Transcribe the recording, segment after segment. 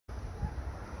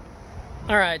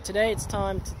Alright, today it's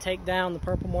time to take down the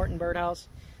purple martin birdhouse.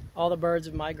 All the birds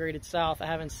have migrated south. I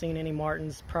haven't seen any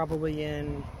martins probably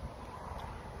in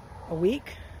a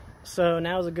week. So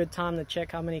now is a good time to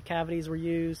check how many cavities were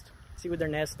used, see what their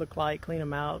nests look like, clean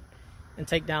them out, and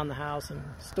take down the house and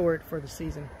store it for the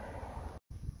season.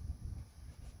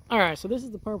 Alright, so this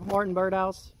is the purple martin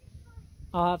birdhouse.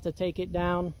 I'll have to take it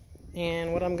down,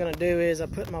 and what I'm going to do is I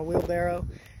put my wheelbarrow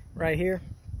right here.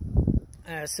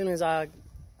 As soon as I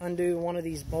undo one of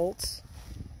these bolts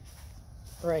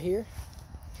right here,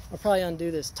 I'll probably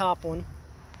undo this top one.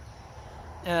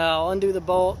 I'll undo the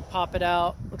bolt, pop it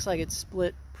out. Looks like it's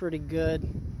split pretty good,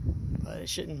 but it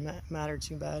shouldn't matter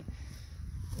too bad.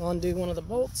 I'll undo one of the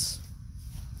bolts,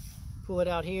 pull it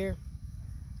out here,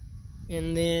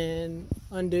 and then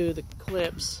undo the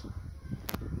clips,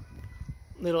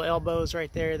 little elbows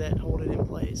right there that hold it in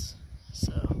place.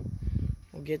 So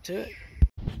we'll get to it.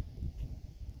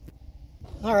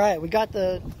 Alright, we got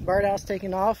the birdhouse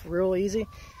taken off real easy.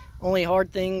 Only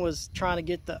hard thing was trying to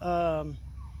get the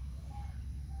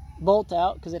bolt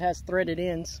out because it has threaded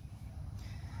ends.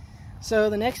 So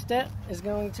the next step is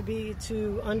going to be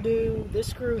to undo this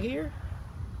screw here.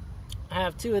 I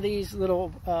have two of these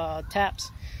little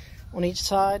taps on each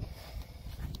side.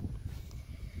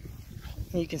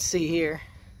 You can see here.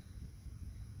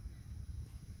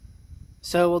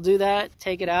 So we'll do that,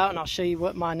 take it out, and I'll show you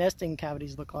what my nesting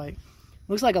cavities look like.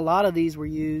 Looks like a lot of these were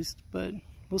used, but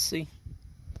we'll see.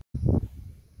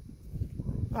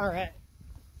 All right,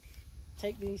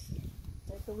 take the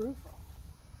roof off.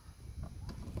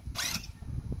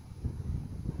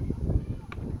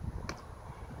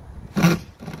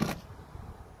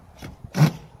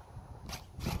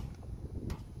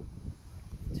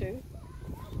 Two.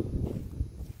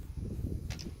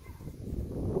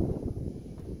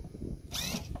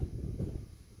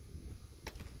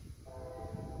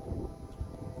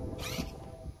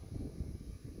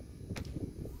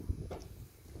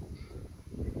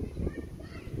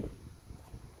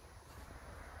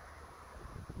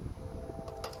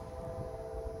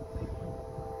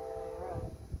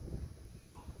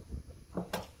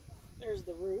 There's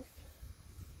the roof.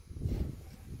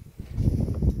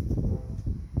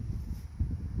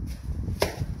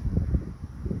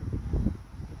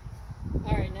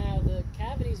 Alright, now the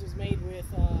cavities was made with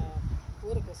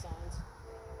political signs,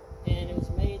 and it was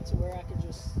made to where I could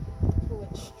just pull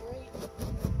it straight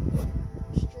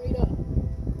up.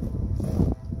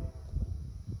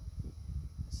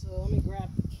 So let me grab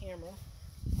the camera.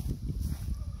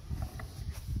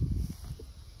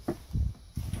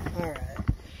 Alright.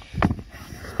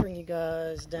 Bring you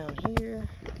guys down here.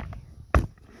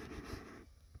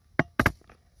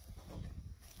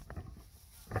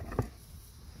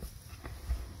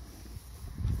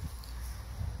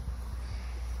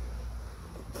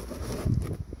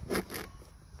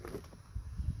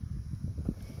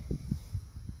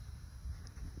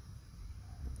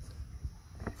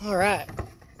 All right,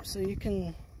 so you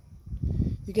can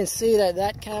see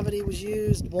that cavity was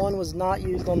used. One was not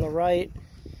used on the right.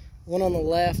 One on the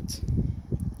left.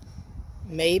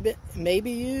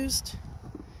 Maybe used.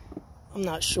 I'm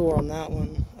not sure on that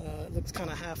one. It looks kind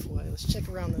of halfway. Let's check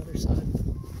around the other side.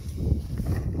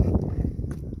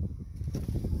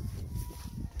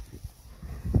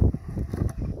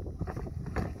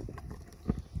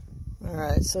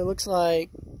 Alright, so it looks like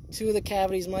two of the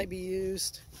cavities might be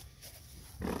used.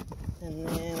 And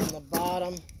then on the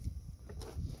bottom,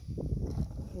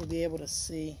 we'll be able to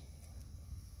see.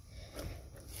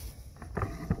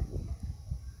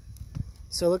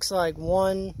 So it looks like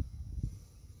one,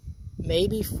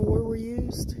 maybe four were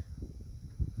used.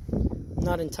 I'm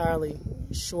not entirely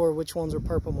sure which ones are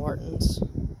purple martins.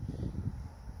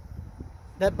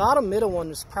 That bottom middle one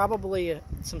was probably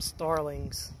some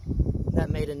starlings that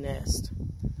made a nest.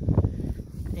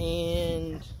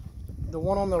 And the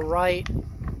one on the right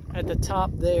at the top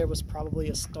there was probably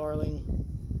a starling.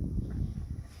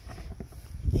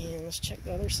 And let's check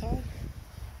the other side.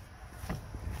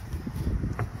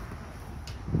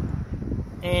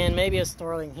 And maybe a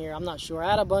starling here. I'm not sure.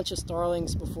 I had a bunch of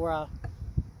starlings before I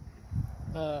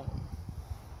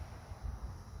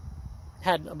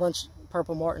had a bunch of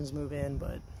purple martins move in,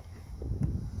 but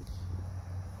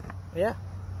yeah.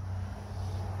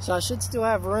 So I should still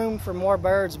have room for more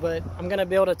birds, but I'm gonna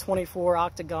build a 24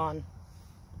 octagon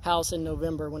house in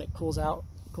November when it cools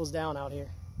down out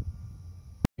here.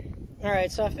 All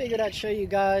right, so I figured I'd show you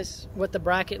guys what the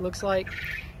bracket looks like.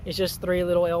 It's just three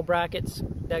little L brackets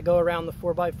that go around the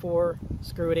 4x4,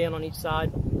 screw it in on each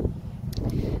side.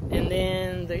 And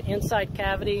then the inside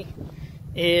cavity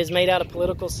is made out of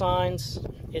political signs.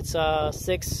 It's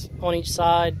 6 on each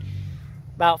side.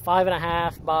 about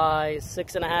 5.5 by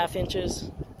 6.5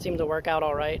 inches. Seemed to work out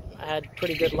all right. I had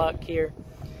pretty good luck here.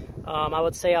 I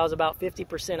would say I was about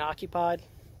 50% occupied,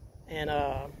 and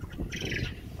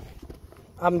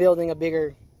I'm building a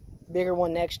bigger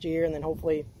one next year, and then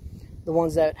hopefully the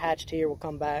ones that hatched here will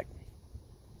come back,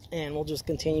 and we'll just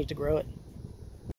continue to grow it.